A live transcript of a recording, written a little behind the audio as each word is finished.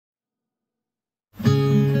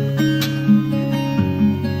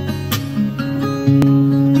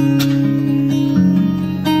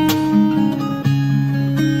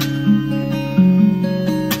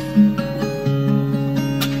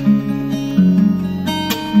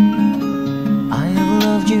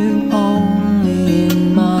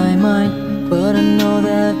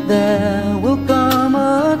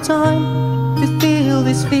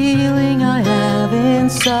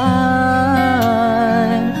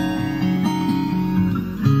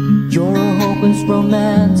hopeless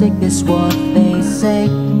romantic is what they say.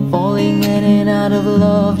 Falling in and out of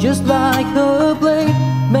love just like a blade.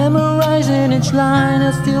 Memorizing each line,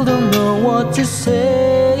 I still don't know what to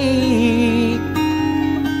say.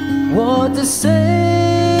 What to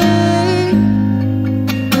say.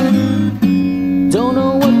 Don't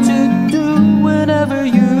know what to do whenever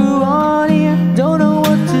you are here. Don't know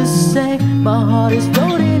what to say. My heart is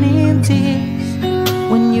floating in tears.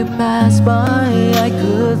 When you pass by, I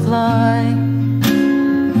could fly.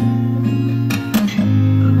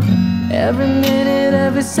 Every minute,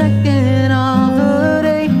 every second of the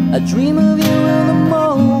day, I dream of you in the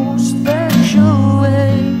most special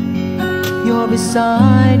way. You're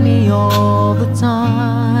beside me all the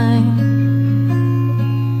time.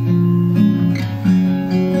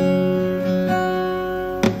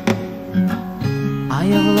 I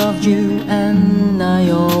have loved you and I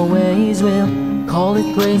always will. Call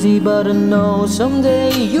it crazy, but I know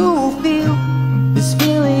someday you'll feel this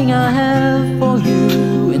feeling I have for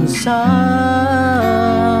you inside.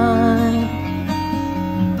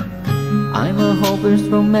 I'm a hopeless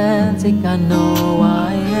romantic, I know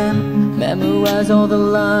I am. Memorize all the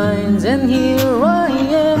lines and here I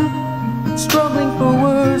am, struggling for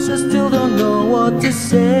words, I still don't know what to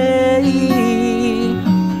say.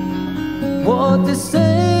 What to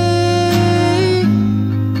say.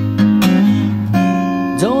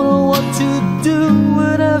 Don't know what to do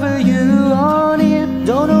whenever you are near.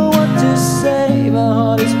 Don't know what to say. My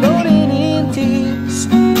heart is floating in tears.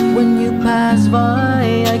 When you pass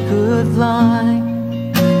by, I could fly.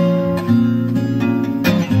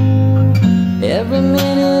 Every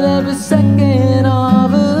minute, every second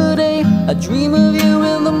of a day, I dream of you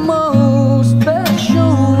in the most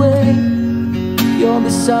special way. You're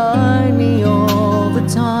beside me all the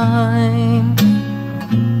time.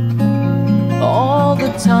 All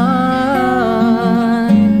the time.